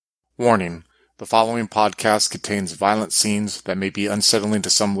Warning: the following podcast contains violent scenes that may be unsettling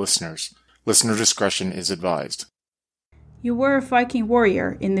to some listeners. Listener discretion is advised. You were a Viking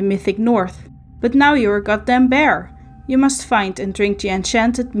warrior in the mythic north, but now you're a goddamn bear. You must find and drink the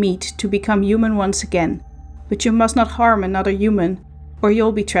enchanted meat to become human once again. But you must not harm another human, or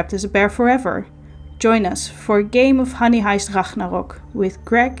you'll be trapped as a bear forever. Join us for a game of Honey Heist Ragnarok, with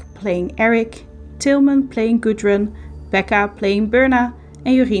Greg playing Eric, Tillman playing Gudrun, Becca playing Birna,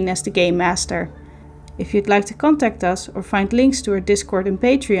 and Jorien as the Game Master. If you'd like to contact us or find links to our Discord and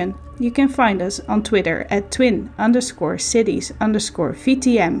Patreon, you can find us on Twitter at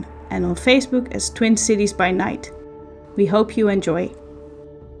twin_cities_VTM and on Facebook as Twin Cities by Night. We hope you enjoy.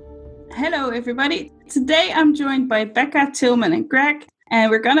 Hello everybody, today I'm joined by Becca, Tillman and Greg, and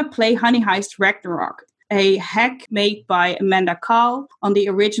we're gonna play Honey Heist Ragnarok, a hack made by Amanda Kahl on the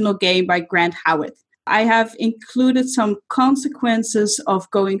original game by Grant Howitt. I have included some consequences of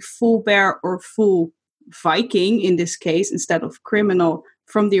going full bear or full Viking, in this case, instead of criminal,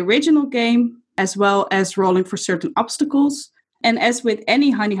 from the original game, as well as rolling for certain obstacles. And as with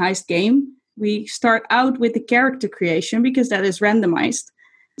any Honey Heist game, we start out with the character creation because that is randomized.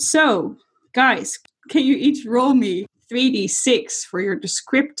 So, guys, can you each roll me 3d6 for your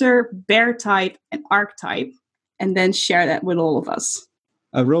descriptor, bear type, and archetype, and then share that with all of us?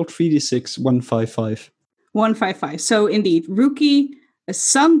 I rolled 3d6, 155. 155. So indeed, rookie, a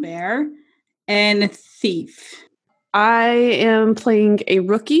sun bear, and a thief. I am playing a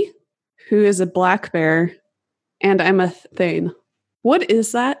rookie who is a black bear, and I'm a Thane. What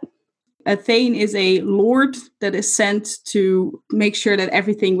is that? A Thane is a lord that is sent to make sure that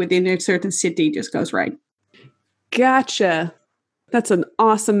everything within a certain city just goes right. Gotcha. That's an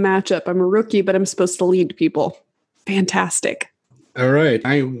awesome matchup. I'm a rookie, but I'm supposed to lead people. Fantastic. All right,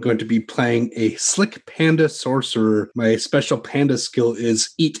 I'm going to be playing a Slick Panda Sorcerer. My special panda skill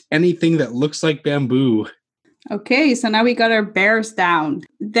is eat anything that looks like bamboo. Okay, so now we got our bears down.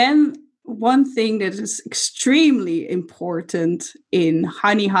 Then one thing that is extremely important in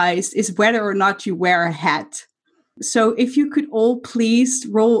Honey Heist is whether or not you wear a hat. So if you could all please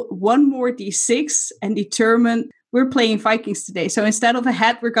roll one more d6 and determine, we're playing Vikings today. So instead of a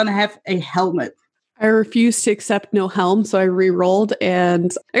hat, we're going to have a helmet. I refused to accept no helm, so I re-rolled,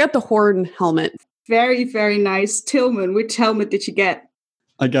 and I got the horn helmet. Very, very nice. Tillman, which helmet did you get?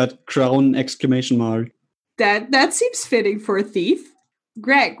 I got crown ! That seems fitting for a thief.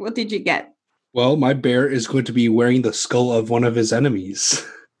 Greg, what did you get? Well, my bear is going to be wearing the skull of one of his enemies.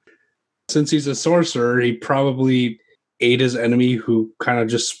 Since he's a sorcerer, he probably ate his enemy who kind of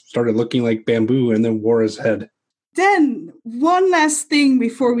just started looking like bamboo and then wore his head. Then, one last thing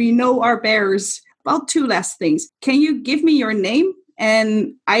before we know our bears. Well, two last things. Can you give me your name?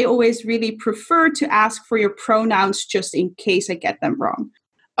 And I always really prefer to ask for your pronouns just in case I get them wrong.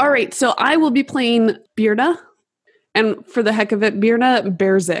 All right, so I will be playing Birna. And for the heck of it, Birna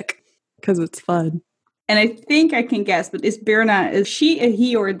Bearzik, because it's fun. And I think I can guess, but is she a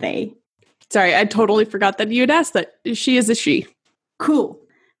he or a they? Sorry, I totally forgot that you had asked that. She is a she. Cool.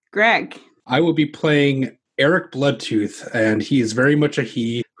 Greg. I will be playing Eric Bloodtooth, and he is very much a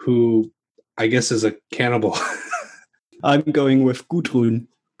he who I guess is a cannibal. I'm going with Gudrun,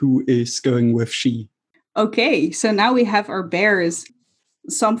 who is going with she. Okay, so now we have our bears.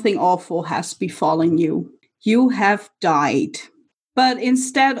 Something awful has befallen you. You have died. But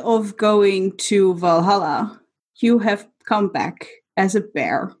instead of going to Valhalla, you have come back as a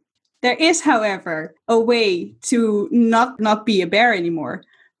bear. There is, however, a way to not be a bear anymore,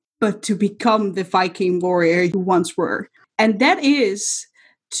 but to become the Viking warrior you once were. And that is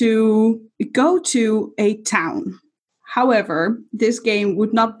to go to a town. However, this game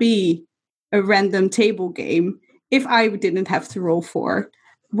would not be a random table game if I didn't have to roll for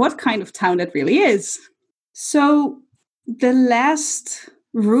what kind of town that really is. So the last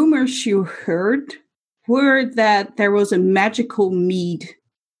rumors you heard were that there was a magical mead,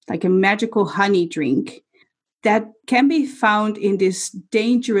 like a magical honey drink, that can be found in this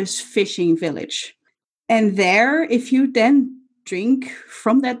dangerous fishing village. And there, if you then drink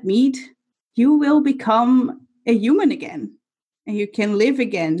from that mead, you will become a human again. And you can live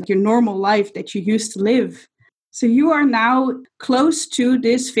again your normal life that you used to live. So you are now close to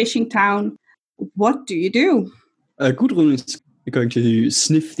this fishing town. What do you do? Gudrun is going to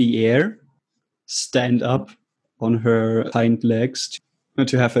sniff the air, stand up on her hind legs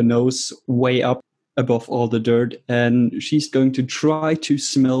to have her nose way up above all the dirt, and she's going to try to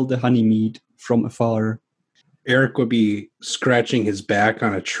smell the honey mead from afar. Eric would be scratching his back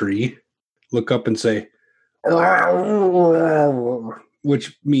on a tree, look up and say,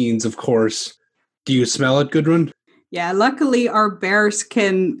 which means, of course, do you smell it, Gudrun? Yeah, luckily our bears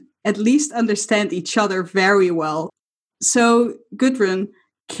can at least understand each other very well. So, Gudrun,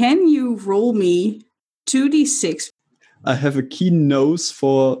 can you roll me 2d6? I have a keen nose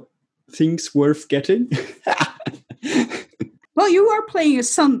for things worth getting. Well, you are playing a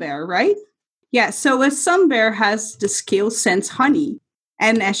sun bear, right? Yeah, so a sun bear has the skill sense honey.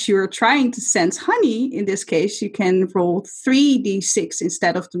 And as you're trying to sense honey, in this case, you can roll 3d6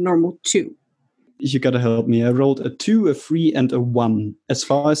 instead of the normal 2. You gotta help me. I rolled a 2, a 3, and a 1. As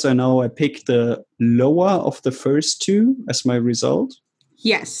far as I know, I picked the lower of the first 2 as my result.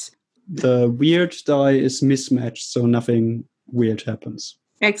 Yes, The weird die is mismatched, so nothing weird happens.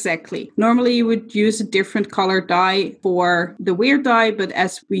 exactly. Normally, you would use a different color die for the weird die, but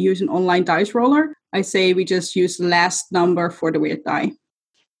as we use an online dice roller, I say we just use the last number for the weird die.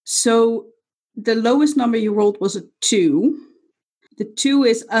 So the lowest number you rolled was a 2. The 2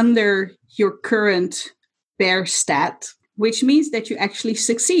 is under your current bear stat, which means that you actually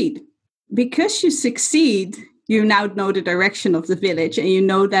succeed. Because you succeed, you now know the direction of the village, and you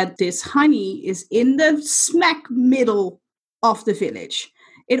know that this honey is in the smack middle of the village.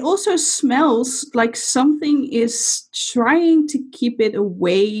 It also smells like something is trying to keep it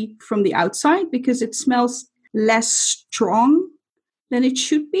away from the outside because it smells less strong than it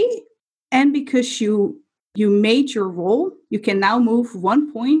should be. And because you made your roll, you can now move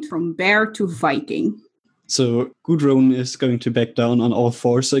 1 point from bear to Viking. So Gudrun is going to back down on all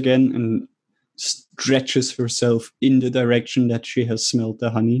fours again and stretches herself in the direction that she has smelled the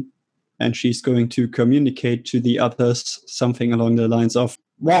honey. And she's going to communicate to the others something along the lines of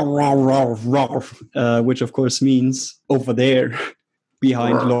 "Row, row, row, row," which of course means over there,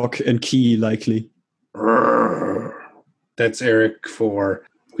 behind lock and key, likely. That's Eric for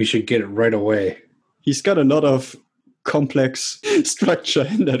we should get it right away. He's got a lot of complex structure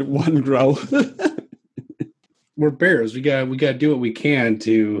in that one growl. We're bears. We got to do what we can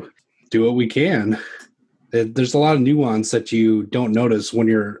to do what we can. There's a lot of nuance that you don't notice when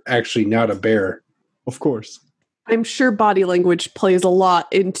you're actually not a bear. Of course. I'm sure body language plays a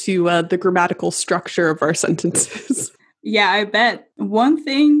lot into the grammatical structure of our sentences. Yeah, I bet. One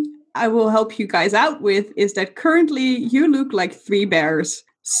thing I will help you guys out with is that currently you look like 3 bears.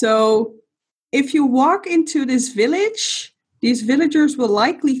 So if you walk into this village, these villagers will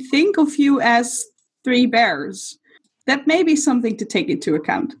likely think of you as 3 bears. That may be something to take into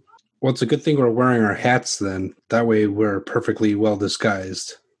account. Well, it's a good thing we're wearing our hats then. That way we're perfectly well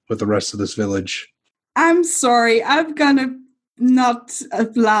disguised with the rest of this village. I'm sorry, I'm gonna not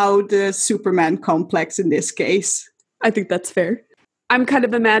allow the Superman complex in this case. I think that's fair. I'm kind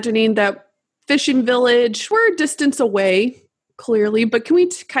of imagining that fishing village, we're a distance away, clearly, but can we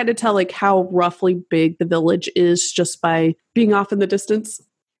kind of tell like how roughly big the village is just by being off in the distance?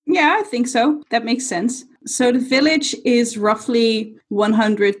 Yeah, I think so. That makes sense. So the village is roughly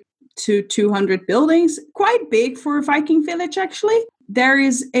 100 to 200 buildings. Quite big for a Viking village, actually. There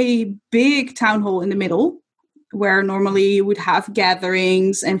is a big town hall in the middle where normally you would have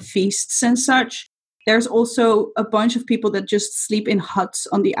gatherings and feasts and such. There's also a bunch of people that just sleep in huts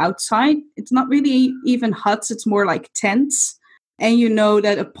on the outside. It's not really even huts, it's more like tents. And you know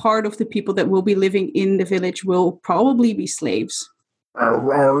that a part of the people that will be living in the village will probably be slaves.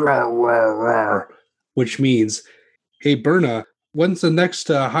 Which means, hey, Berna, when's the next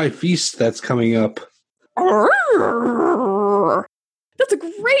high feast that's coming up? That's a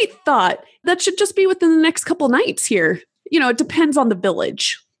great thought. That should just be within the next couple nights here. You know, it depends on the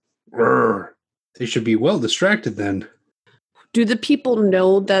village. They should be well distracted then. Do the people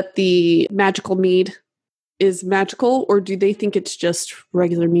know that the magical mead is magical, or do they think it's just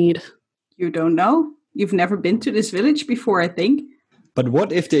regular mead? You don't know. You've never been to this village before, I think. But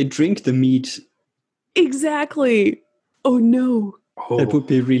what if they drink the meat? Exactly. Oh, no. That would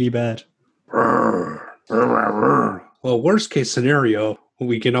be really bad. Well, worst case scenario,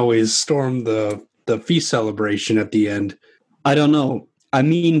 we can always storm the feast celebration at the end. I don't know. I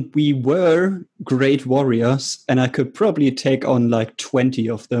mean, we were great warriors, and I could probably take on like 20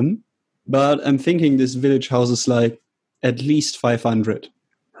 of them. But I'm thinking this village houses like at least 500.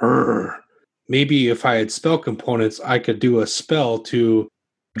 Maybe if I had spell components, I could do a spell to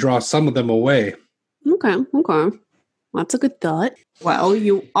draw some of them away. Okay. That's a good thought. Well,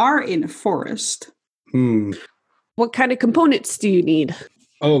 you are in a forest. What kind of components do you need?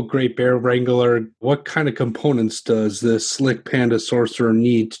 Oh, Great Bear Wrangler, what kind of components does this Slick Panda Sorcerer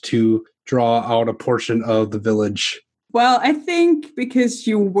need to draw out a portion of the village? Well, I think because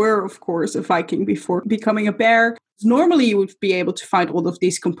you were, of course, a Viking before becoming a bear, normally you would be able to find all of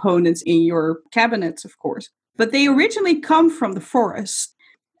these components in your cabinets, of course. But they originally come from the forest.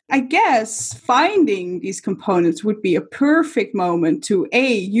 I guess finding these components would be a perfect moment to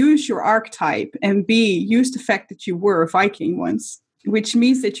A, use your archetype, and B, use the fact that you were a Viking once, which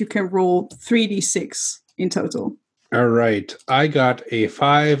means that you can roll 3d6 in total. All right. I got a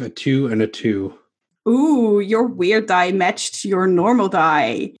 5, a 2, and a 2. Ooh, your weird die matched your normal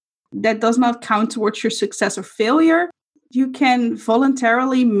die. That does not count towards your success or failure. You can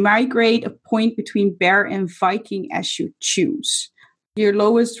voluntarily migrate a point between bear and Viking as you choose. Your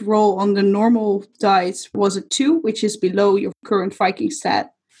lowest roll on the normal dice was a 2, which is below your current Viking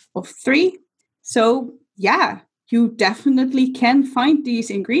stat of 3. So, yeah, you definitely can find these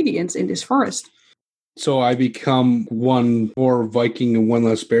ingredients in this forest. So I become one more Viking and one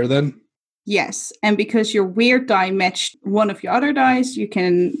less bear then? Yes, and because your weird die matched one of your other dice, you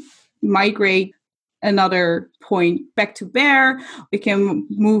can migrate another point back to bear. We can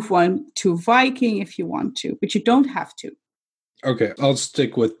move one to Viking if you want to, but you don't have to. Okay, I'll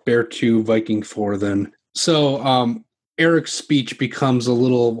stick with bear 2, Viking 4 then. So Eric's speech becomes a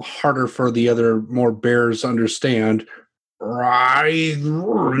little harder for the other more bears to understand. Well,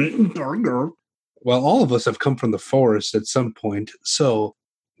 all of us have come from the forest at some point, so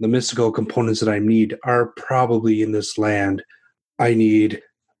the mystical components that I need are probably in this land. I need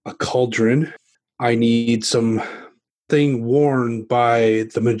a cauldron. I need some thing worn by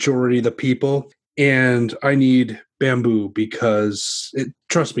the majority of the people, and I need bamboo because,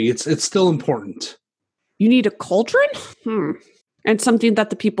 trust me, it's still important. You need a cauldron? And something that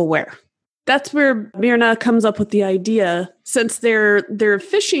the people wear. That's where Myrna comes up with the idea. Since they're a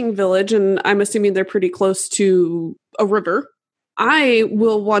fishing village, and I'm assuming they're pretty close to a river, I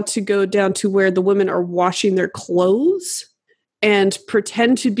will want to go down to where the women are washing their clothes and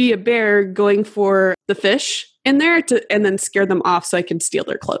pretend to be a bear going for the fish in there and then scare them off so I can steal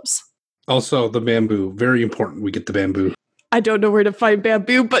their clothes. Also, the bamboo. Very important we get the bamboo. I don't know where to find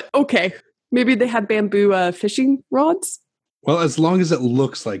bamboo, but okay. Maybe they have bamboo fishing rods? Well, as long as it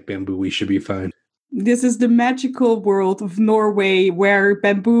looks like bamboo, we should be fine. This is the magical world of Norway where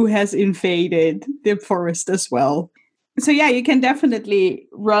bamboo has invaded the forest as well. So yeah, you can definitely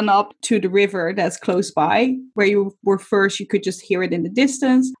run up to the river that's close by. Where you were first, you could just hear it in the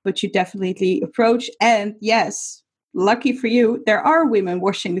distance, but you definitely approach. And yes, lucky for you, there are women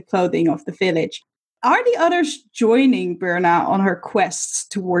washing the clothing of the village. Are the others joining Birna on her quests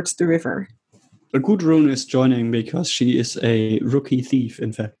towards the river? Gudrun is joining because she is a rookie thief,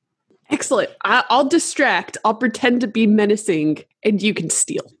 in fact. Excellent. I'll distract. I'll pretend to be menacing, and you can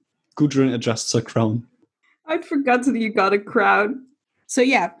steal. Gudrun adjusts her crown. I'd forgotten you got a crown. So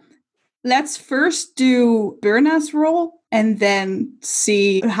yeah, let's first do Birna's roll and then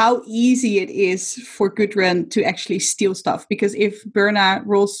see how easy it is for Gudrun to actually steal stuff. Because if Birna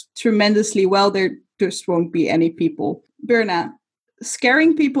rolls tremendously well, there just won't be any people. Birna,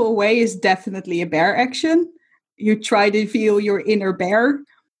 scaring people away is definitely a bear action. You try to feel your inner bear.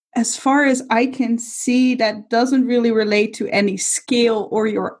 As far as I can see, that doesn't really relate to any skill or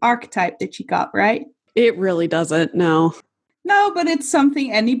your archetype that you got, right? It really doesn't, no. No, but it's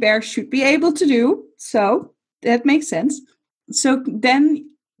something any bear should be able to do. So that makes sense. So then,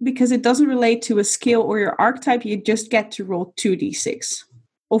 because it doesn't relate to a skill or your archetype, you just get to roll 2d6,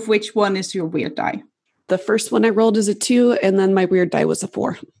 of which one is your weird die. The first one I rolled is a 2, and then my weird die was a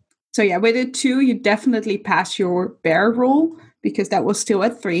 4. So yeah, with a 2, you definitely pass your bear roll, because that was still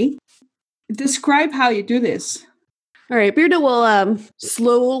at 3. Describe how you do this. All right, Bearda will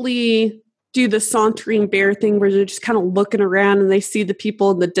slowly do the sauntering bear thing where they're just kind of looking around and they see the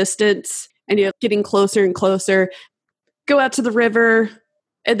people in the distance and you're getting closer and closer. Go out to the river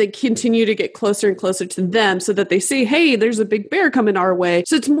and then continue to get closer and closer to them so that they say, hey, there's a big bear coming our way.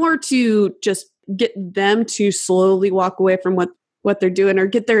 So it's more to just get them to slowly walk away from what they're doing or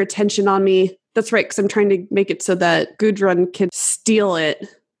get their attention on me. That's right, because I'm trying to make it so that Gudrun can steal it.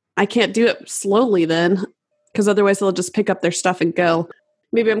 I can't do it slowly then, because otherwise they'll just pick up their stuff and go.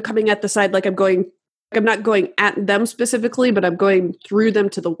 Maybe I'm coming at the side like I'm not going at them specifically, but I'm going through them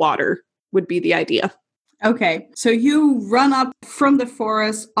to the water would be the idea. Okay, so you run up from the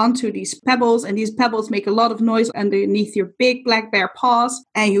forest onto these pebbles, and these pebbles make a lot of noise underneath your big black bear paws,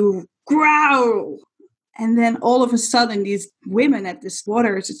 and you growl. And then all of a sudden, these women at this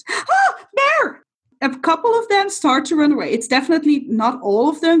water is just, bear! A couple of them start to run away. It's definitely not all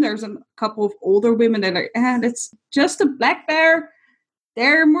of them. There's a couple of older women that are, and it's just a black bear.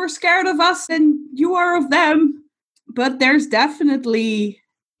 They're more scared of us than you are of them. But there's definitely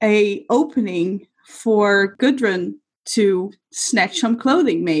a opening for Gudrun to snatch some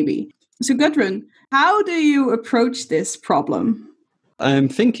clothing, maybe. So Gudrun, how do you approach this problem? I'm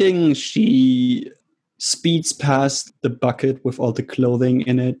thinking she speeds past the bucket with all the clothing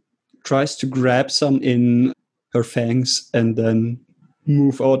in it, tries to grab some in her fangs, and then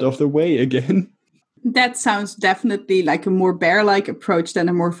move out of the way again. That sounds definitely like a more bear-like approach than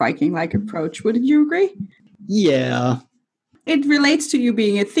a more Viking-like approach. Wouldn't you agree? Yeah. It relates to you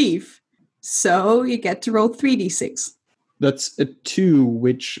being a thief. So you get to roll 3d6. That's a 2,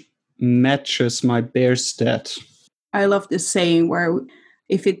 which matches my bear stat. I love this saying where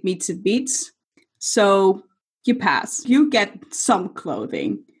if it meets, it beats. So you pass. You get some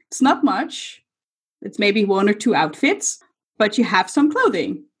clothing. It's not much. It's maybe 1 or 2 outfits, but you have some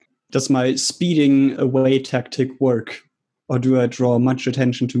clothing. Does my speeding away tactic work? Or do I draw much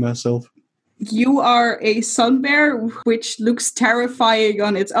attention to myself? You are a sun bear, which looks terrifying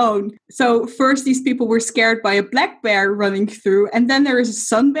on its own. So first these people were scared by a black bear running through, and then there is a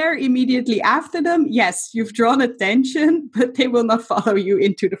sun bear immediately after them. Yes, you've drawn attention, but they will not follow you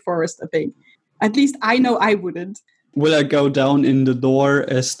into the forest, I think. At least I know I wouldn't. Will I go down in the door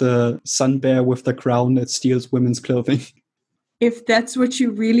as the sun bear with the crown that steals women's clothing? If that's what you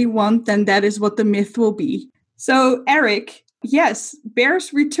really want, then that is what the myth will be. So, Eric, yes,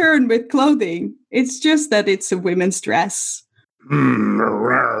 bears return with clothing. It's just that it's a women's dress.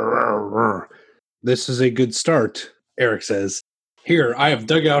 This is a good start, Eric says. Here, I have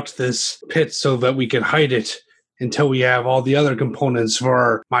dug out this pit so that we can hide it until we have all the other components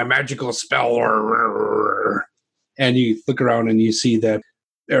for my magical spell. And you look around and you see that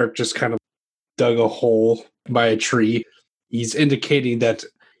Eric just kind of dug a hole by a tree. He's indicating that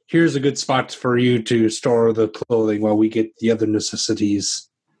here's a good spot for you to store the clothing while we get the other necessities.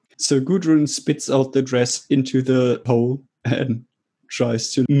 So Gudrun spits out the dress into the hole and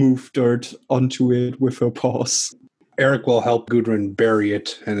tries to move dirt onto it with her paws. Eric will help Gudrun bury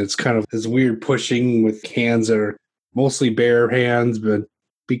it, and it's kind of this weird pushing with hands that are mostly bare hands, but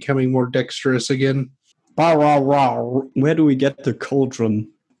becoming more dexterous again. Where do we get the cauldron?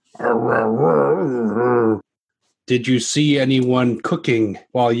 Did you see anyone cooking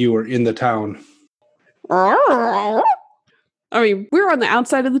while you were in the town? I mean, we're on the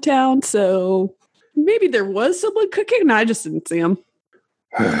outside of the town, so maybe there was someone cooking, and I just didn't see him.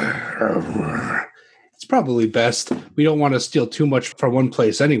 It's probably best. We don't want to steal too much from one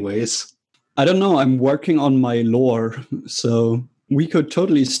place anyways. I don't know. I'm working on my lore, so we could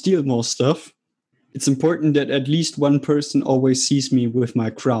totally steal more stuff. It's important that at least one person always sees me with my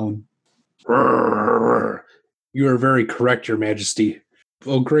crown. You are very correct, Your Majesty.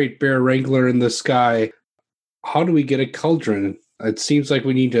 Oh, great bear wrangler in the sky. How do we get a cauldron? It seems like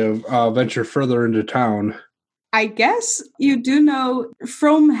we need to venture further into town. I guess you do know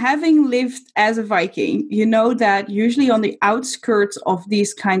from having lived as a Viking, you know that usually on the outskirts of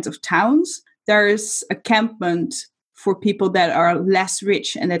these kinds of towns, there's a campment for people that are less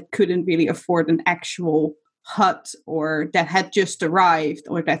rich and that couldn't really afford an actual hut or that had just arrived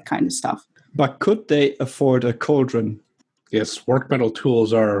or that kind of stuff. But could they afford a cauldron? Yes, work metal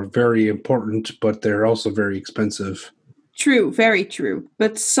tools are very important, but they're also very expensive. True, very true.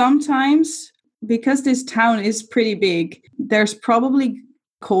 But sometimes, because this town is pretty big, there's probably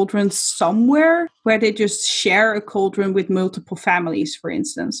cauldrons somewhere where they just share a cauldron with multiple families, for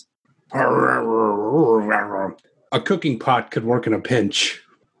instance. A cooking pot could work in a pinch.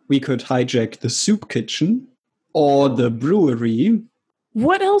 We could hijack the soup kitchen or the brewery.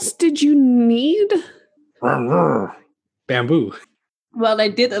 What else did you need? Bamboo. Well, they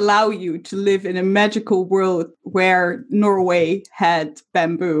did allow you to live in a magical world where Norway had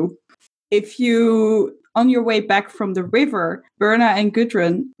bamboo. If you, on your way back from the river, Berna and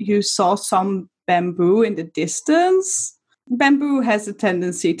Gudrun, you saw some bamboo in the distance. Bamboo has a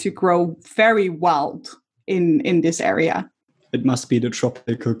tendency to grow very wild in this area. It must be the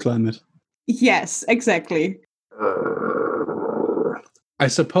tropical climate. Yes, exactly. I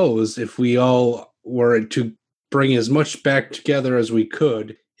suppose if we all were to bring as much back together as we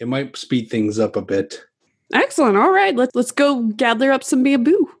could, it might speed things up a bit. Excellent. All right, let's go gather up some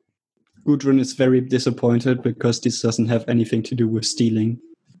bamboo. Gudrun is very disappointed because this doesn't have anything to do with stealing.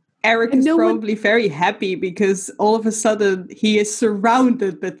 Eric is probably very happy because all of a sudden he is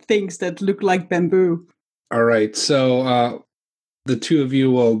surrounded by things that look like bamboo. All right, so the two of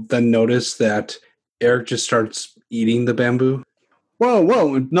you will then notice that Eric just starts eating the bamboo.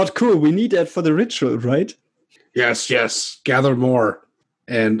 Whoa, not cool. We need that for the ritual, right? Yes, gather more.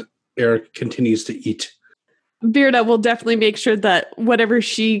 And Eric continues to eat. Birna will definitely make sure that whatever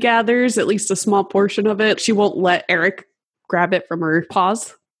she gathers, at least a small portion of it, she won't let Eric grab it from her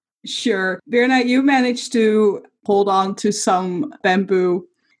paws. Sure. Birna, you managed to hold on to some bamboo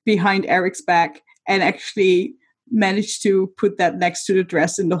behind Eric's back and actually managed to put that next to the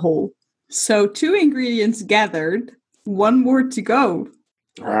dress in the hole. So 2 ingredients gathered, 1 more to go.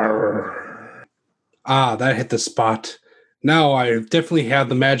 Ah, that hit the spot. Now I definitely have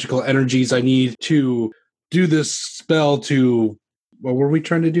the magical energies I need to do this spell to... What were we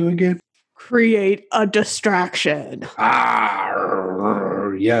trying to do again? Create a distraction.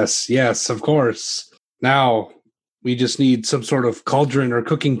 Yes, of course. Now, we just need some sort of cauldron or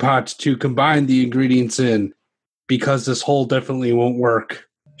cooking pot to combine the ingredients in, because this hole definitely won't work.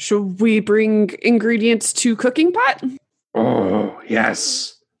 Should we bring ingredients to cooking pot? Oh,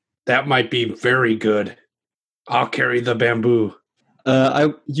 yes. That might be very good. I'll carry the bamboo.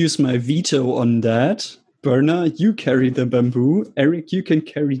 I use my veto on that. Berna, you carry the bamboo. Eric, you can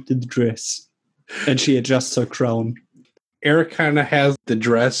carry the dress. And she adjusts her crown. Eric kind of has the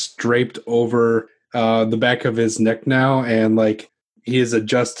dress draped over the back of his neck now, and he has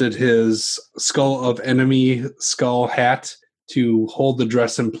adjusted his skull of enemy skull hat to hold the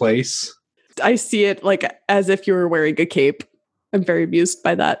dress in place. I see it as if you were wearing a cape. I'm very amused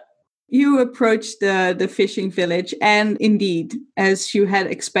by that. You approach the fishing village, and indeed, as you had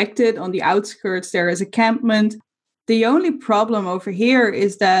expected, on the outskirts there is a campment. The only problem over here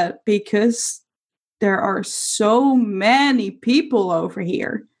is that because there are so many people over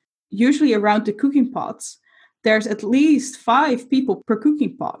here, usually around the cooking pots, there's at least 5 people per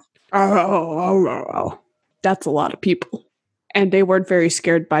cooking pot. Oh. That's a lot of people. And they weren't very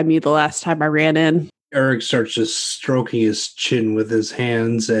scared by me the last time I ran in. Eric starts just stroking his chin with his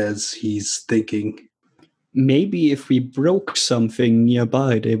hands as he's thinking. Maybe if we broke something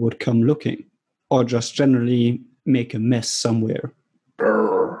nearby, they would come looking. Or just generally make a mess somewhere.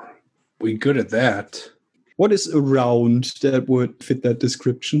 We good at that. What is around that would fit that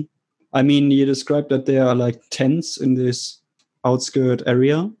description? I mean, you described that there are tents in this outskirt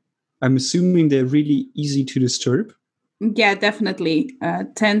area. I'm assuming they're really easy to disturb. Yeah, definitely.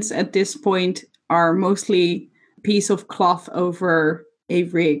 Tents at this point are mostly a piece of cloth over a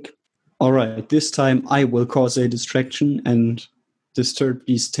rig. All right, this time I will cause a distraction and disturb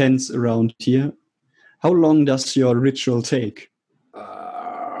these tents around here. How long does your ritual take?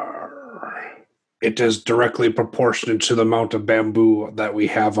 It is directly proportionate to the amount of bamboo that we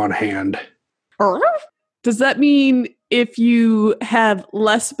have on hand. Does that mean if you have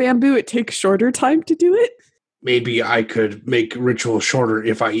less bamboo, it takes shorter time to do it? Maybe I could make ritual shorter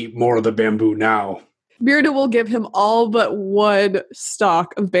if I eat more of the bamboo now. Mirda will give him all but 1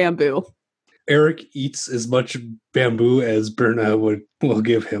 stalk of bamboo. Eric eats as much bamboo as Berna will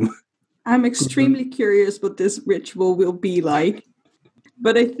give him. I'm extremely curious what this ritual will be like.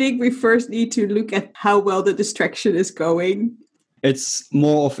 But I think we first need to look at how well the distraction is going. It's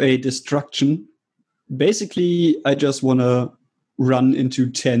more of a destruction. Basically, I just want to run into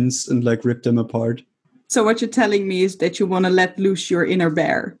tents and rip them apart. So what you're telling me is that you want to let loose your inner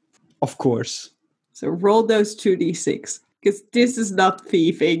bear. Of course. So roll those 2d6, because this is not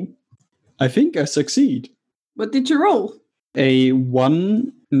thieving. I think I succeed. What did you roll? A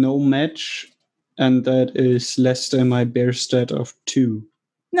 1, no match, and that is less than my bear stat of 2.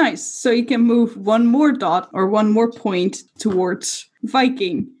 Nice. So you can move 1 more dot or 1 more point towards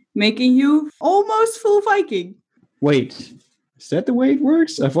Viking, making you almost full Viking. Wait, is that the way it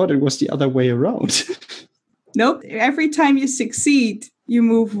works? I thought it was the other way around. Nope. Every time you succeed, you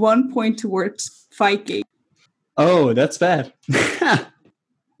move 1 point towards Viking. Oh, that's bad.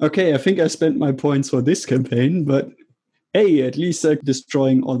 Okay, I think I spent my points for this campaign, but hey, at least I'm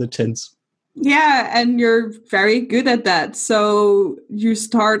destroying all the tents. Yeah, and you're very good at that. So you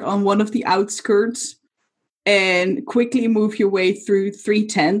start on one of the outskirts and quickly move your way through 3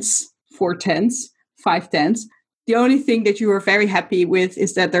 tents, 4 tents, 5 tents. The only thing that you are very happy with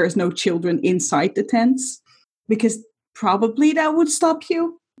is that there is no children inside the tents, because probably that would stop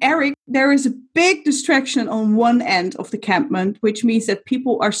you. Eric, there is a big distraction on one end of the campment, which means that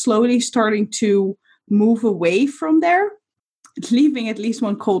people are slowly starting to move away from there, leaving at least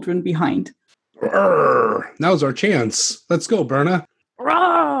 1 cauldron behind. Now's our chance. Let's go, Berna.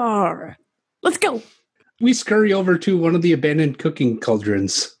 Roar! Let's go. We scurry over to one of the abandoned cooking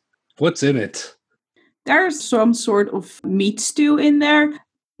cauldrons. What's in it? There's some sort of meat stew in there.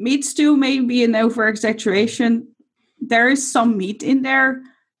 Meat stew may be an over-exaggeration. There is some meat in there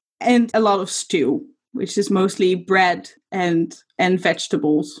and a lot of stew, which is mostly bread and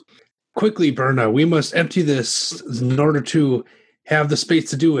vegetables. Quickly, Berna, we must empty this in order to have the space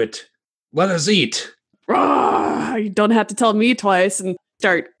to do it. Let us eat. Roar! You don't have to tell me twice and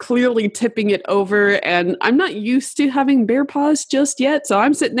start clearly tipping it over. And I'm not used to having bear paws just yet, so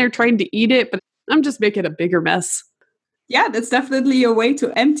I'm sitting there trying to eat it, but I'm just making a bigger mess. Yeah, that's definitely a way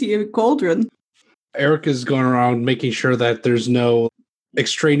to empty a cauldron. Eric is going around making sure that there's no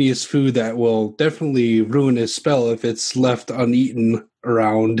extraneous food that will definitely ruin his spell if it's left uneaten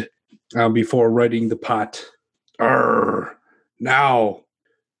around before readying the pot. Now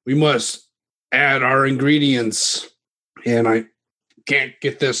we must add our ingredients, and I can't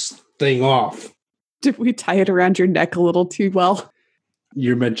get this thing off. Did we tie it around your neck a little too well?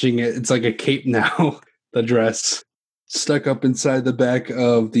 You're mentioning it. It's like a cape now, the dress. Stuck up inside the back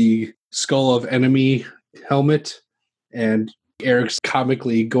of the Skull of Enemy helmet, and Eric's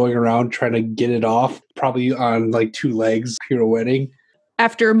comically going around trying to get it off, probably on like two legs, pirouetting.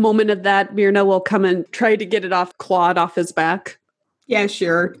 After a moment of that, Myrna will come and try to get it off, clawed off his back. Yeah,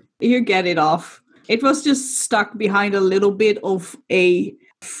 sure. You get it off. It was just stuck behind a little bit of a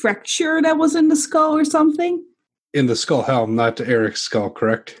fracture that was in the skull or something. In the skull helm, not Eric's skull,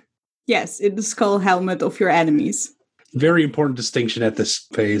 correct? Yes, in the skull helmet of your enemies. Very important distinction at this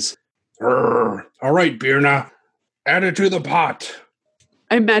phase. All right, Birna, add it to the pot.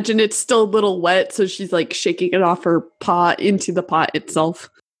 I imagine it's still a little wet, so she's like shaking it off her paw into the pot itself.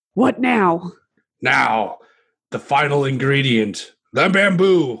 What now? Now, the final ingredient, the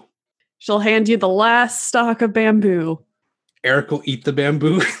bamboo. She'll hand you the last stalk of bamboo. Eric will eat the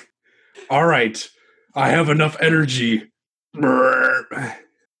bamboo. All right, I have enough energy.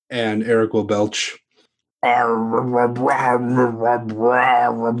 And Eric will belch. And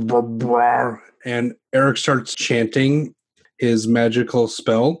Eric starts chanting his magical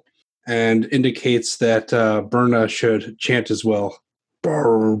spell and indicates that Birna should chant as well.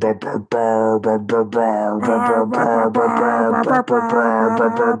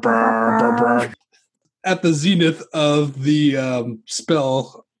 At the zenith of the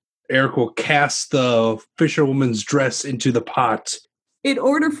spell, Eric will cast the fisherwoman's dress into the pot. In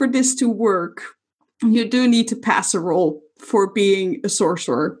order for this to work, you do need to pass a roll for being a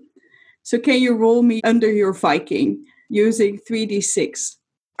sorcerer. So can you roll me under your Viking using 3d6?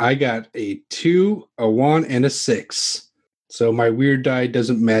 I got a 2, a 1, and a 6. So my weird die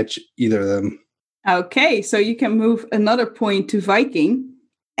doesn't match either of them. Okay, so you can move another point to Viking,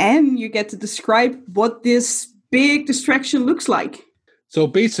 and you get to describe what this big distraction looks like. So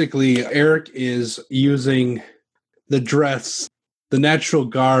basically, Eric is using the dress, the natural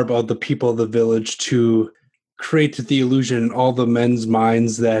garb of the people of the village, to create the illusion in all the men's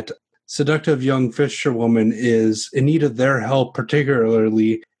minds that seductive young fisherwoman is in need of their help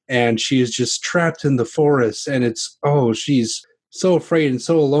particularly, and she is just trapped in the forest, and she's so afraid and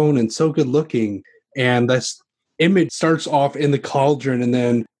so alone and so good looking. And this image starts off in the cauldron, and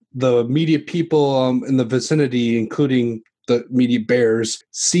then the immediate people in the vicinity, including the immediate bears,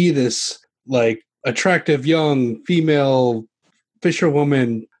 see this like attractive young female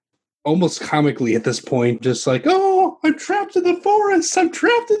fisherwoman almost comically at this point, just like, oh, I'm trapped in the forest. I'm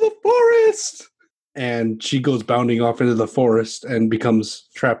trapped in the forest. And she goes bounding off into the forest and becomes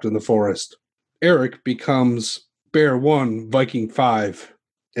trapped in the forest. Eric becomes Bear 1, Viking 5,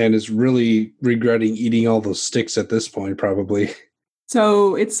 and is really regretting eating all those sticks at this point, probably.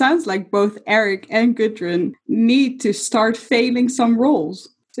 So it sounds like both Eric and Gudrun need to start failing some rolls.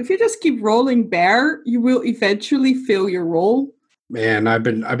 So if you just keep rolling bear, you will eventually fail your roll. Man, I've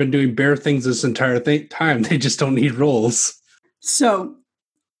been doing bear things this entire time. They just don't need rolls. So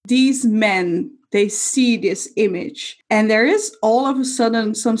these men, they see this image, and there is all of a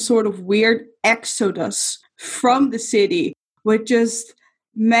sudden some sort of weird exodus from the city with just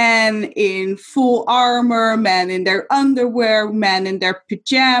men in full armor, men in their underwear, men in their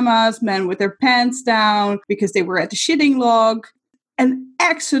pajamas, men with their pants down because they were at the shitting log. An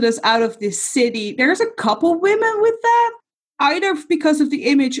exodus out of this city. There's a couple women with that, either because of the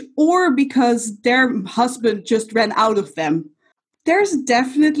image or because their husband just ran out of them. There's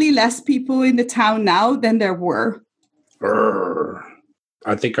definitely less people in the town now than there were.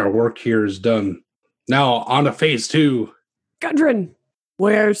 I think our work here is done. Now, on to phase 2. Gudrun,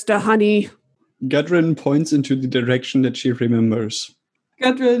 where's the honey? Gudrun points into the direction that she remembers.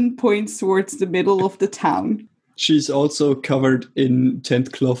 Gudrun points towards the middle of the town. She's also covered in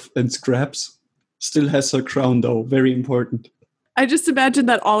tent cloth and scraps. Still has her crown, though. Very important. I just imagine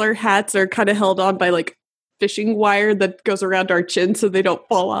that all our hats are kind of held on by like fishing wire that goes around our chin so they don't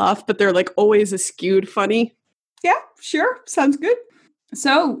fall off, but they're like always askewed funny. Yeah, sure. Sounds good.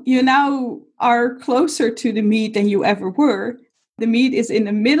 So you now are closer to the mead than you ever were. The mead is in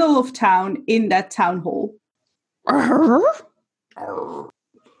the middle of town in that town hall. How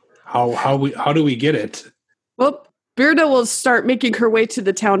do we get it? Well, Bearda will start making her way to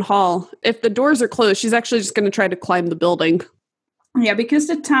the town hall. If the doors are closed, she's actually just going to try to climb the building. Yeah, because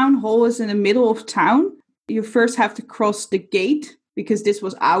the town hall is in the middle of town, you first have to cross the gate, because this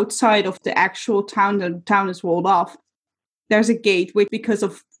was outside of the actual town. The town is walled off. there's a gate which, because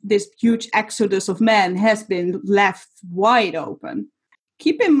of this huge exodus of men, has been left wide open.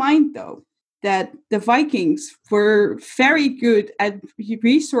 Keep in mind, though, that the Vikings were very good at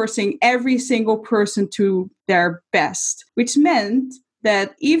resourcing every single person to their best, which meant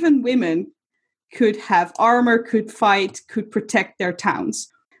that even women could have armor, could fight, could protect their towns.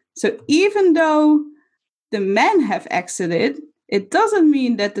 So even though the men have exited, it doesn't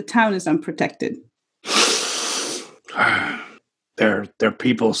mean that the town is unprotected. There are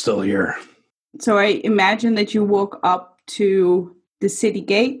people still here. So I imagine that you walk up to the city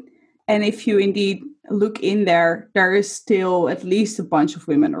gate, and if you indeed look in there, there is still at least a bunch of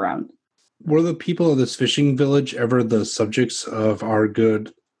women around. Were the people of this fishing village ever the subjects of our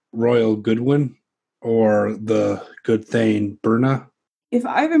good Royal Goodwin or the good Thane Birna? If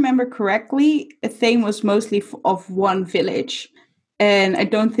I remember correctly, Thane was mostly of one village, and I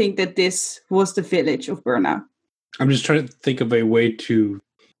don't think that this was the village of Birna. I'm just trying to think of a way to,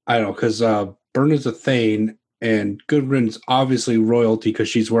 I don't know, because Birna's a Thane, and Goodwin's obviously royalty because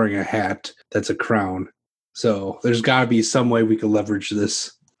she's wearing a hat that's a crown. So there's got to be some way we can leverage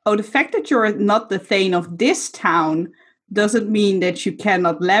this. Oh, the fact that you're not the Thane of this town doesn't mean that you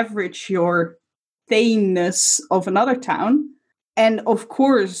cannot leverage your Thaneness of another town. And of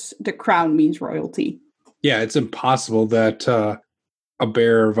course, the crown means royalty. Yeah, it's impossible that a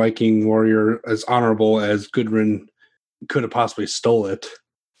bear Viking warrior as honorable as Gudrun could have possibly stole it.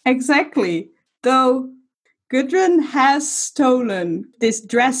 Exactly. Though Gudrun has stolen this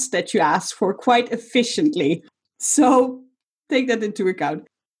dress that you asked for quite efficiently. So take that into account.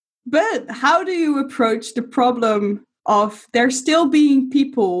 But how do you approach the problem of there still being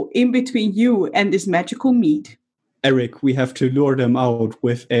people in between you and this magical meat? Eric, we have to lure them out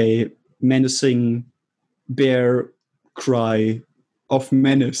with a menacing bear cry of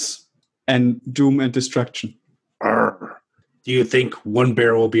menace and doom and destruction. Arr. Do you think one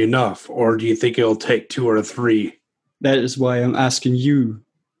bear will be enough, or do you think it'll take 2 or 3? That is why I'm asking you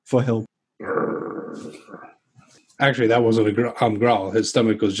for help. Arr. Actually, that wasn't a growl. His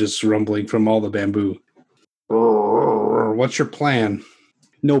stomach was just rumbling from all the bamboo. Arr. What's your plan?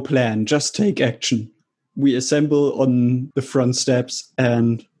 No plan, just take action. We assemble on the front steps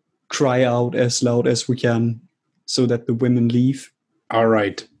and cry out as loud as we can so that the women leave. All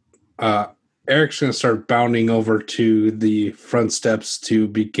right. Eric's going to start bounding over to the front steps to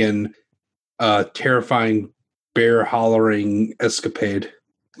begin a terrifying bear hollering escapade.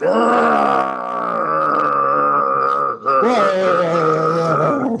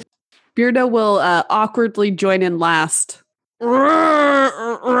 Beardo will awkwardly join in last.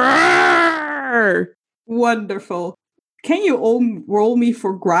 Wonderful. Can you all roll me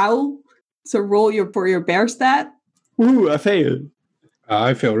for growl? So roll for your bear stat. Ooh, I failed.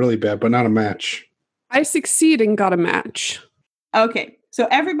 I feel really bad, but not a match. I succeed and got a match. Okay, so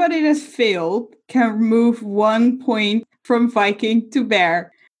everybody that failed can move 1 point from Viking to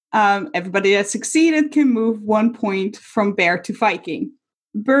bear. Everybody that succeeded can move 1 point from bear to Viking.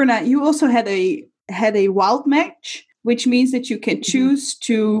 Birna, you also had a wild match, which means that you can choose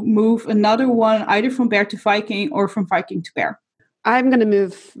to move another one either from bear to Viking or from Viking to bear. I'm going to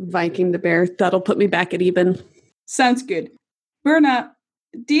move Viking to bear. That'll put me back at even. Sounds good. Birna,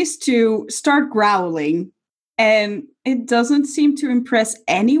 these two start growling, and it doesn't seem to impress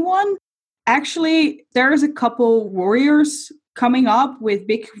anyone. Actually, there's a couple warriors coming up with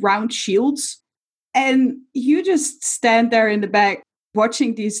big round shields, and you just stand there in the back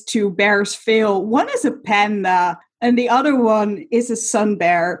watching these two bears fail. One is a panda, and the other one is a sun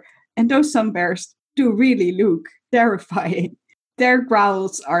bear, and those sun bears do really look terrifying. Their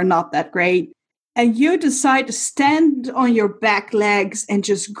growls are not that great. And you decide to stand on your back legs and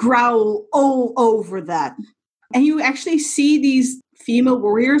just growl all over that. And you actually see these female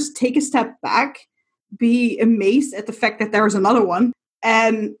warriors take a step back, be amazed at the fact that there is another one.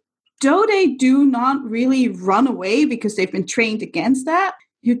 And though they do not really run away because they've been trained against that,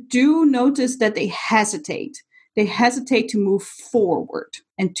 you do notice that they hesitate. They hesitate to move forward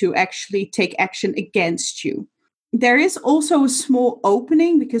and to actually take action against you. There is also a small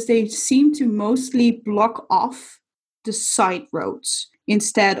opening because they seem to mostly block off the side roads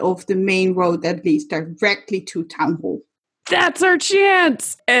instead of the main road that leads directly to Town Hall. That's our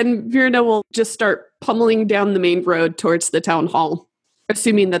chance! And Virna will just start pummeling down the main road towards the Town Hall,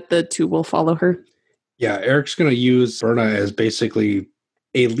 assuming that the two will follow her. Yeah, Eric's going to use Birna as basically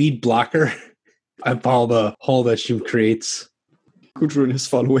a lead blocker. I follow the hole that she creates. Gudrun is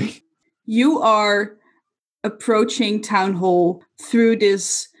following. You are approaching Town Hall through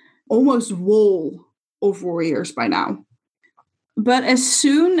this almost wall of warriors by now. But as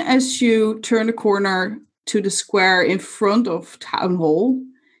soon as you turn the corner to the square in front of Town Hall,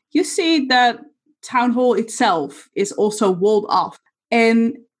 you see that Town Hall itself is also walled off.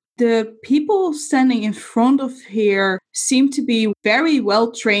 And the people standing in front of here seem to be very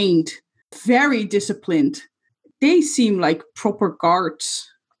well trained, very disciplined. They seem like proper guards.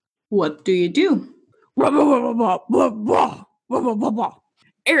 What do you do?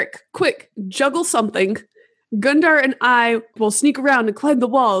 Eric, quick, juggle something. Gundar and I will sneak around and climb the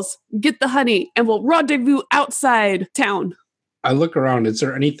walls, get the honey, and we'll rendezvous outside town. I look around. Is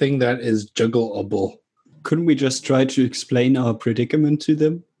there anything that is juggleable? Couldn't we just try to explain our predicament to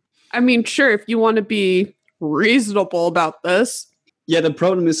them? I mean, sure, if you want to be reasonable about this. Yeah, the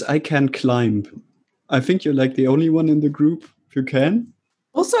problem is I can't climb. I think you're like the only one in the group who can.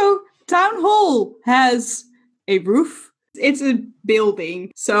 Also, Town Hall has a roof. It's a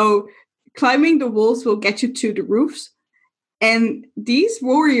building, so climbing the walls will get you to the roofs. And these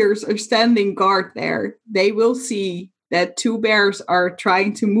warriors are standing guard there. They will see that two bears are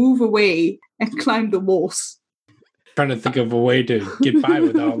trying to move away and climb the walls. Trying to think of a way to get by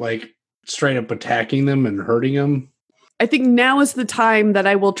without like straight up attacking them and hurting them. I think now is the time that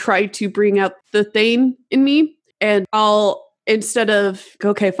I will try to bring out the Thane in me. And I'll, instead of,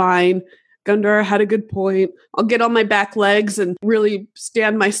 okay, fine, Gundar had a good point, I'll get on my back legs and really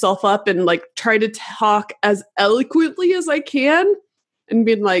stand myself up and like try to talk as eloquently as I can and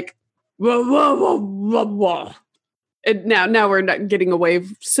being like, whoa, whoa, whoa, whoa, whoa. And now we're not getting away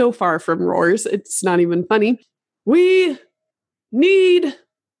so far from roars. It's not even funny. We need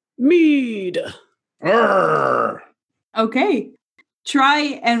mead. Arr! Okay.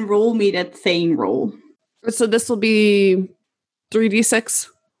 Try and roll me that Thane roll. So this will be 3d6.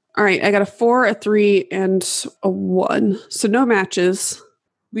 All right, I got a 4, a 3, and a 1. So no matches.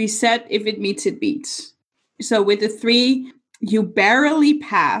 We said if it meets, it beats. So with the 3, you barely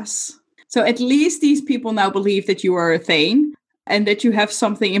pass. So at least these people now believe that you are a Thane and that you have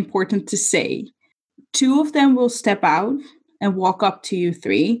something important to say. 2 of them will step out and walk up to you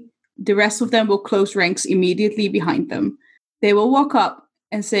 3. The rest of them will close ranks immediately behind them. They will walk up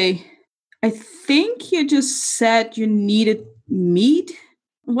and say, I think you just said you needed mead?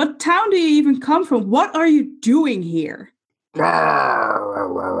 What town do you even come from? What are you doing here? And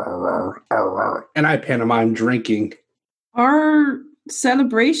I pantomime drinking. Our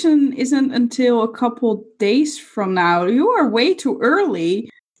celebration isn't until a couple days from now. You are way too early.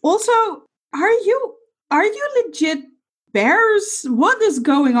 Also, are you legit bears? What is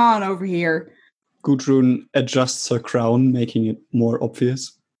going on over here? Gudrun adjusts her crown, making it more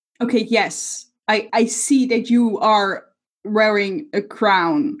obvious. Okay, yes. I see that you are wearing a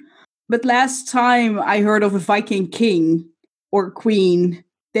crown. But last time I heard of a Viking king or queen,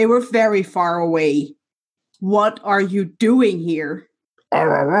 they were very far away. What are you doing here?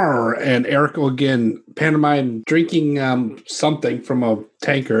 And Eric will again pantomime drinking something from a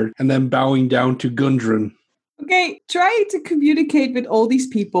tankard and then bowing down to Gundrun. Okay, trying to communicate with all these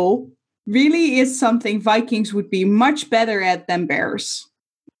people really is something Vikings would be much better at than bears.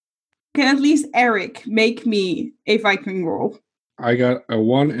 Can at least Eric make me a Viking roll? I got a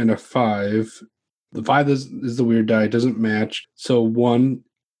 1 and a 5. The 5 is the weird die. It doesn't match. So 1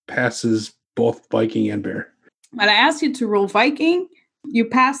 passes both Viking and bear. When I asked you to roll Viking, you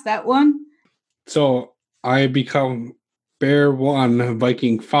passed that one. So I become bear 1,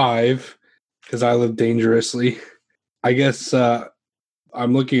 Viking 5, because I live dangerously. I guess I'm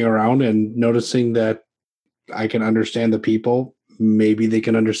looking around and noticing that I can understand the people. Maybe they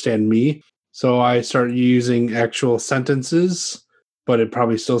can understand me. So I start using actual sentences, but it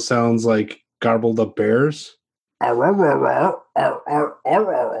probably still sounds like garbled up bears. And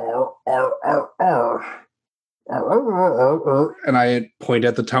I point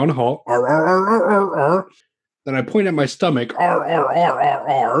at the town hall. Then I point at my stomach.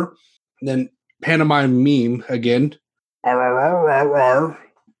 Then pantomime meme again.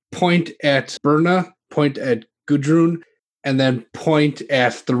 Point at Berna, point at Gudrun, and then point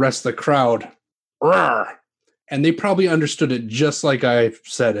at the rest of the crowd. And they probably understood it just like I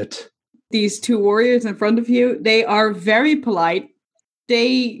said it. These 2 warriors in front of you, they are very polite.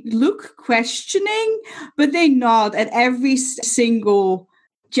 They look questioning, but they nod at every single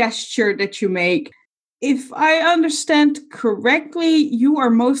gesture that you make. If I understand correctly, you are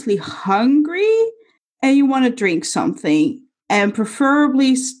mostly hungry and you want to drink something, and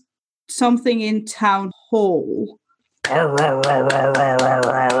preferably something in Town Hall. And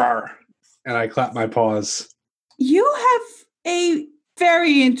I clap my paws. You have a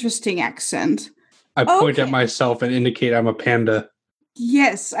very interesting accent. I point at myself and indicate I'm a panda.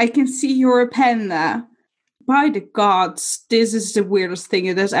 Yes, I can see you're a panda. By the gods, this is the weirdest thing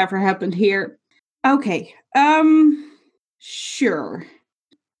that has ever happened here. Okay. Sure.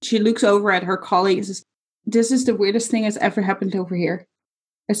 She looks over at her colleague and says, "This is the weirdest thing that's ever happened over here.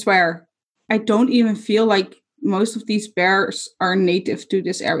 I swear. I don't even feel like most of these bears are native to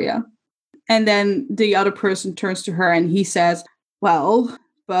this area." And then the other person turns to her and he says, "Well,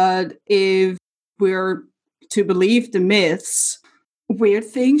 but if we're to believe the myths, weird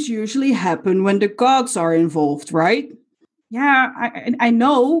things usually happen when the gods are involved, right?" "Yeah, I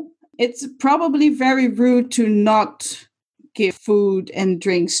know. It's probably very rude to not give food and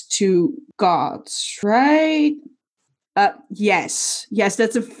drinks to gods, right?" Yes,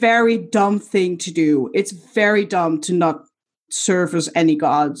 that's a very dumb thing to do. It's very dumb to not service any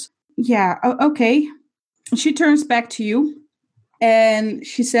gods. Yeah, okay. She turns back to you and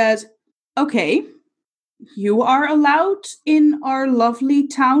she says, "Okay, you are allowed in our lovely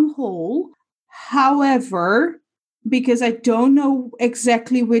town hall. However, because I don't know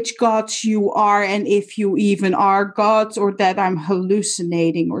exactly which gods you are and if you even are gods or that I'm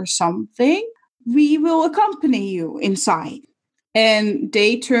hallucinating or something, we will accompany you inside." And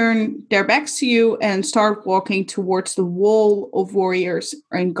they turn their backs to you and start walking towards the wall of warriors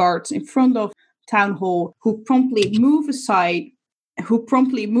and guards in front of town hall who promptly move aside,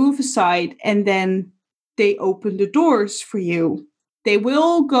 and then they open the doors for you. They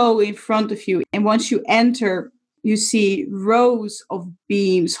will go in front of you, and once you enter, you see rows of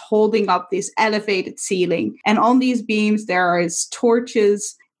beams holding up this elevated ceiling. And on these beams, there is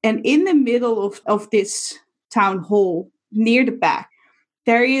torches. And in the middle of this town hall, near the back,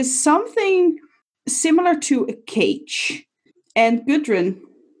 there is something similar to a cage. And Gudrun,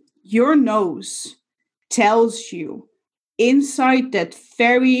 your nose tells you inside that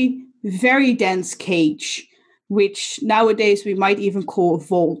very, very dense cage, which nowadays we might even call a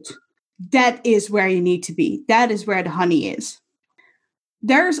vault, that is where you need to be. That is where the honey is.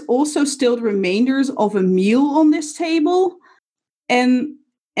 There's also still the remainders of a meal on this table. And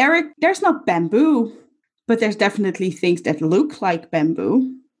Eric, there's not bamboo, but there's definitely things that look like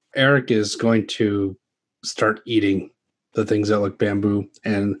bamboo. Eric is going to start eating the things that look bamboo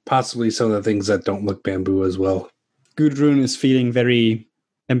and possibly some of the things that don't look bamboo as well. Gudrun is feeling very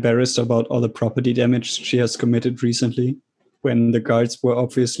embarrassed about all the property damage she has committed recently, when the guards were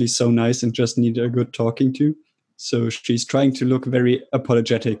obviously so nice and just needed a good talking to. So she's trying to look very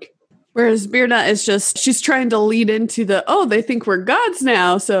apologetic. Whereas Birna is she's trying to lead into they think we're gods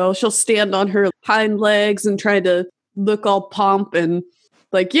now. So she'll stand on her hind legs and try to look all pomp and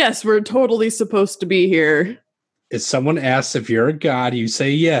like, yes, we're totally supposed to be here. If someone asks if you're a god, you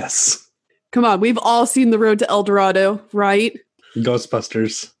say yes. Come on, we've all seen The Road to El Dorado, right?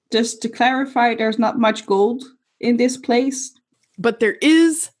 Ghostbusters. Just to clarify, there's not much gold in this place. But there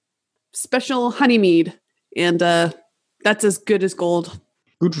is special honey mead, and that's as good as gold.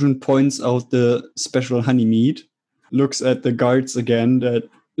 Gudrun points out the special honey mead, looks at the guards again that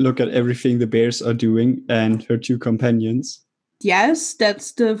look at everything the bears are doing, and her two companions. Yes,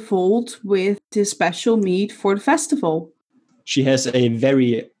 that's the vault with the special mead for the festival. She has a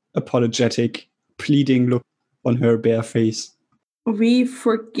very apologetic, pleading look on her bare face. We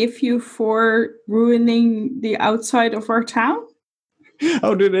forgive you for ruining the outside of our town?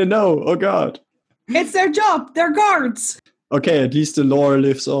 How do they know? Oh, God. It's their job. They're guards. Okay, at least the lore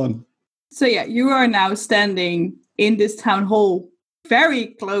lives on. So yeah, you are now standing in this town hall, very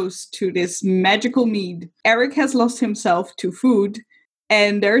close to this magical mead. Eric has lost himself to food,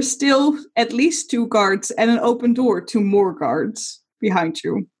 and there's still at least 2 guards and an open door to more guards behind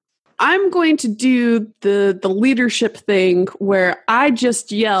you. I'm going to do the leadership thing where I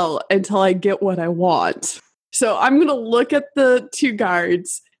just yell until I get what I want. So I'm going to look at the 2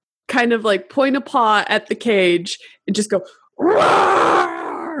 guards, kind of like point a paw at the cage, and just go,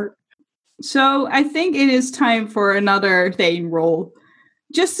 "Roar!" So I think it is time for another Thane roll,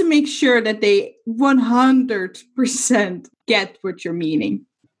 just to make sure that they 100% get what you're meaning.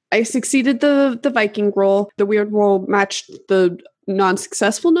 I succeeded the Viking roll. The weird roll matched the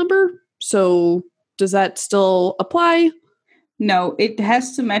non-successful number. So does that still apply? No, it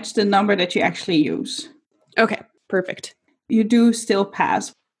has to match the number that you actually use. Okay, perfect. You do still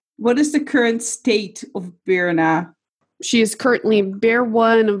pass. What is the current state of Birna? She is currently Bear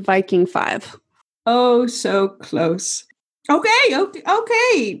 1, Viking 5. Oh, so close.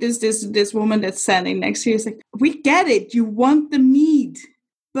 Okay. This woman that's standing next to you is like, "We get it. You want the mead.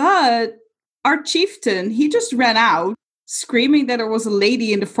 But our chieftain, he just ran out, screaming that there was a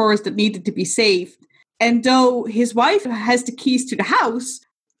lady in the forest that needed to be saved. And though his wife has the keys to the house,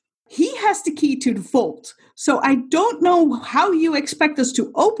 he has the key to the vault. So I don't know how you expect us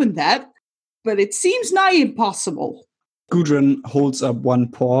to open that, but it seems nigh impossible." Gudrun holds up one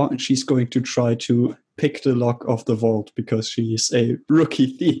paw and she's going to try to pick the lock of the vault because she's a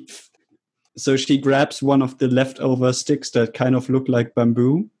rookie thief. So she grabs one of the leftover sticks that kind of look like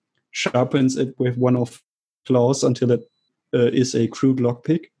bamboo, sharpens it with one of claws until it is a crude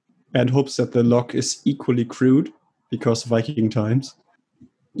lockpick, and hopes that the lock is equally crude because Viking times.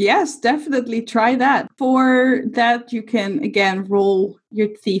 Yes, definitely try that. For that, you can again roll your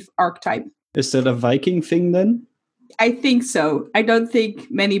thief archetype. Is that a Viking thing then? I think so. I don't think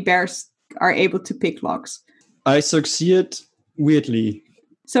many bears are able to pick locks. I succeed weirdly.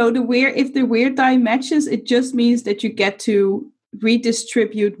 So if the weird die matches, it just means that you get to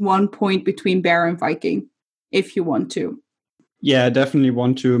redistribute 1 point between bear and Viking, if you want to. Yeah, I definitely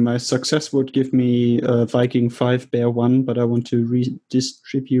want to. My success would give me Viking 5, bear 1, but I want to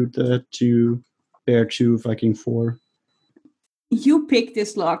redistribute that to bear 2, Viking 4. You pick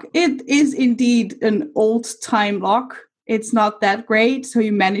this lock. It is indeed an old-time lock. It's not that great, so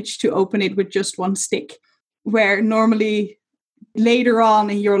you manage to open it with just one stick, where normally later on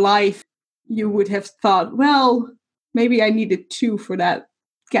in your life, you would have thought, well, maybe I needed 2 for that.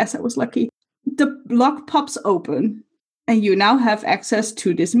 Guess I was lucky. The lock pops open, and you now have access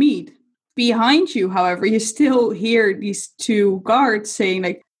to this mead. Behind you, however, you still hear these 2 guards saying,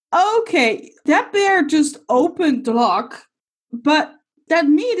 like, okay, that bear just opened the lock, but that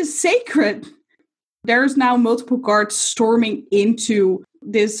mead is sacred. There's now multiple guards storming into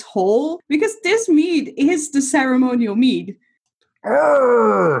this hole because this mead is the ceremonial mead.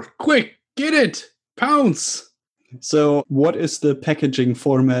 Quick, get it! Pounce! So what is the packaging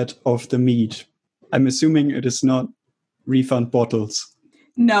format of the mead? I'm assuming it is not refund bottles.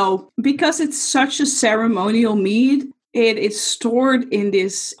 No, because it's such a ceremonial mead, it is stored in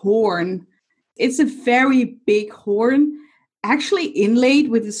this horn. It's a very big horn, actually inlaid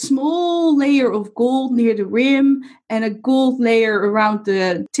with a small layer of gold near the rim and a gold layer around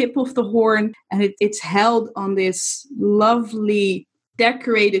the tip of the horn. And it's held on this lovely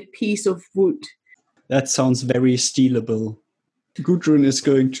decorated piece of wood. That sounds very stealable. Gudrun is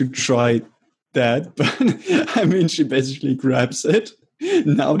going to try that, but I mean, she basically grabs it.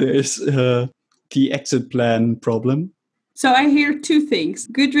 Now there's the exit plan problem. So I hear 2 things.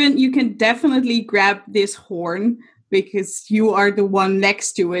 Gudrun, you can definitely grab this horn because you are the one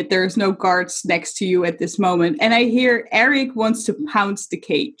next to it. There's no guards next to you at this moment. And I hear Eric wants to pounce the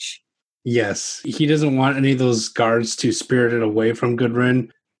cage. Yes, he doesn't want any of those guards to spirit it away from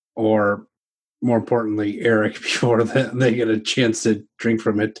Gudrun, or more importantly, Eric, before they get a chance to drink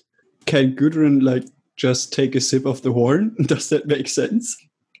from it. Can Gudrun just take a sip of the horn? Does that make sense?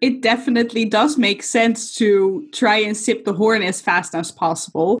 It definitely does make sense to try and sip the horn as fast as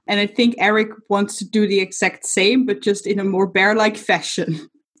possible. And I think Eric wants to do the exact same, but just in a more bear-like fashion.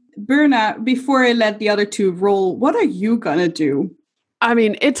 Berna, before I let the other 2 roll, what are you gonna do? I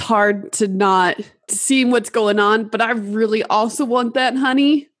mean, it's hard to not see what's going on, but I really also want that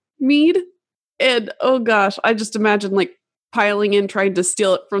honey mead. And oh gosh, I just imagine piling in, trying to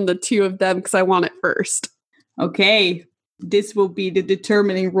steal it from the 2 of them because I want it first. Okay, this will be the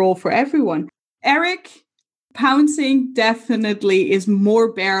determining role for everyone. Eric, pouncing definitely is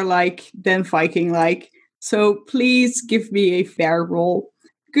more bear-like than Viking-like. So please give me a fair roll.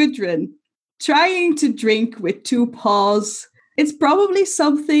 Gudrun, trying to drink with 2 paws. It's probably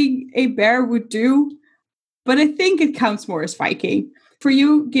something a bear would do, but I think it counts more as Viking. For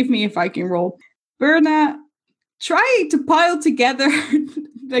you, give me a Viking roll. Berna, trying to pile together,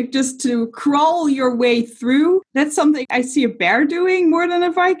 just to crawl your way through. That's something I see a bear doing more than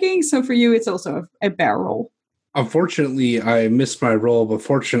a Viking. So for you, it's also a bear roll. Unfortunately, I missed my roll, but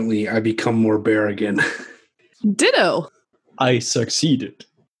fortunately, I become more bear again. Ditto. I succeeded.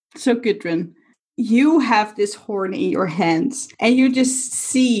 So Gudrun, you have this horn in your hands and you just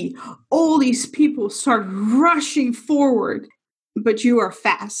see all these people start rushing forward, but you are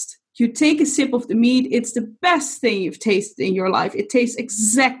fast. You take a sip of the mead. It's the best thing you've tasted in your life. It tastes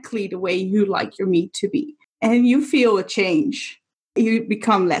exactly the way you like your mead to be. And you feel a change. You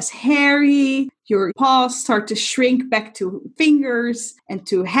become less hairy. Your paws start to shrink back to fingers and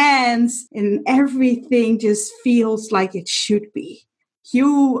to hands. And everything just feels like it should be.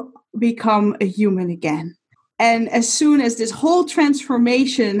 You become a human again. And as soon as this whole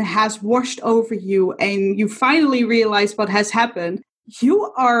transformation has washed over you and you finally realize what has happened,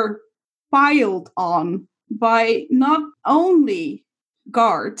 you are piled on by not only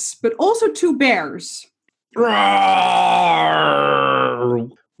guards, but also 2 bears.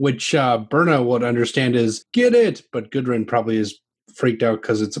 Which Berna would understand is, get it! But Gudrun probably is freaked out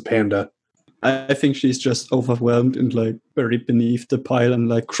because it's a panda. I think she's just overwhelmed and buried beneath the pile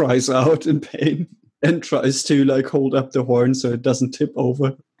and cries out in pain. and tries to like hold up the horn so it doesn't tip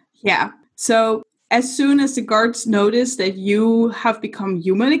over. Yeah. So as soon as the guards notice that you have become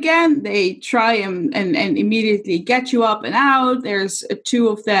human again, they try and immediately get you up and out. There's two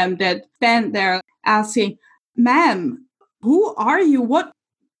of them that stand there asking, "Ma'am, who are you?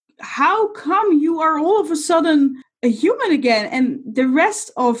 How come you are all of a sudden a human again?" And the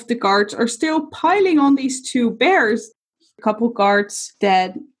rest of the guards are still piling on these two bears. A couple guards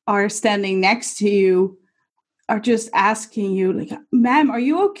that are standing next to you are just asking you, like, "Ma'am, are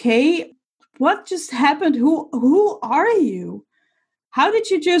you okay? What just happened? Who are you? How did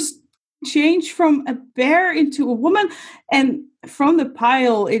you just change from a bear into a woman?" And from the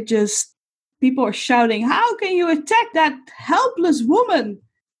pile, people are shouting, "How can you attack that helpless woman?"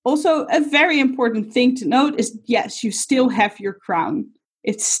 Also, a very important thing to note is, yes, you still have your crown.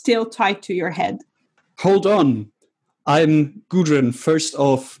 It's still tied to your head. Hold on. I'm Gudrun, first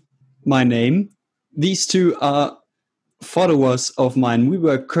of my name. These two are followers of mine. We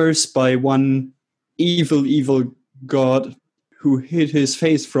were cursed by one evil god who hid his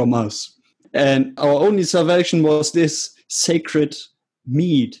face from us. And our only salvation was this sacred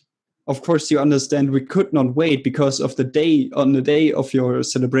mead. Of course, you understand we could not wait because on the day of your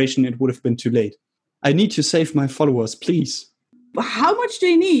celebration, it would have been too late. I need to save my followers, please. How much do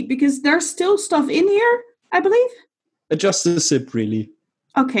you need? Because there's still stuff in here, I believe. Just a sip, really.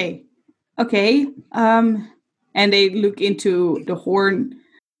 Okay. And they look into the horn.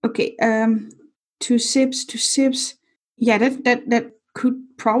 Okay, 2 sips. Yeah, that could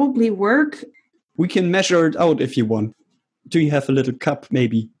probably work. We can measure it out if you want. Do you have a little cup,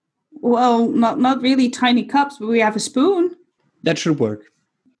 maybe? Well, not really tiny cups, but we have a spoon. That should work.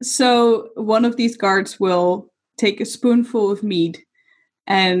 So one of these guards will take a spoonful of mead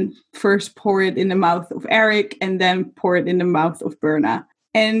and first pour it in the mouth of Eric and then pour it in the mouth of Berna.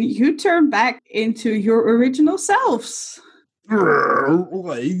 And you turn back into your original selves.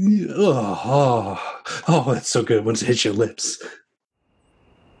 Oh, it's so good once it hits your lips.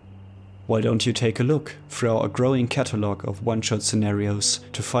 Why don't you take a look through our growing catalog of one-shot scenarios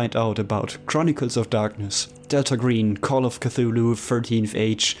to find out about Chronicles of Darkness, Delta Green, Call of Cthulhu, 13th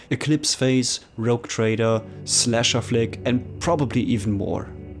Age, Eclipse Phase, Rogue Trader, Slasher Flick, and probably even more.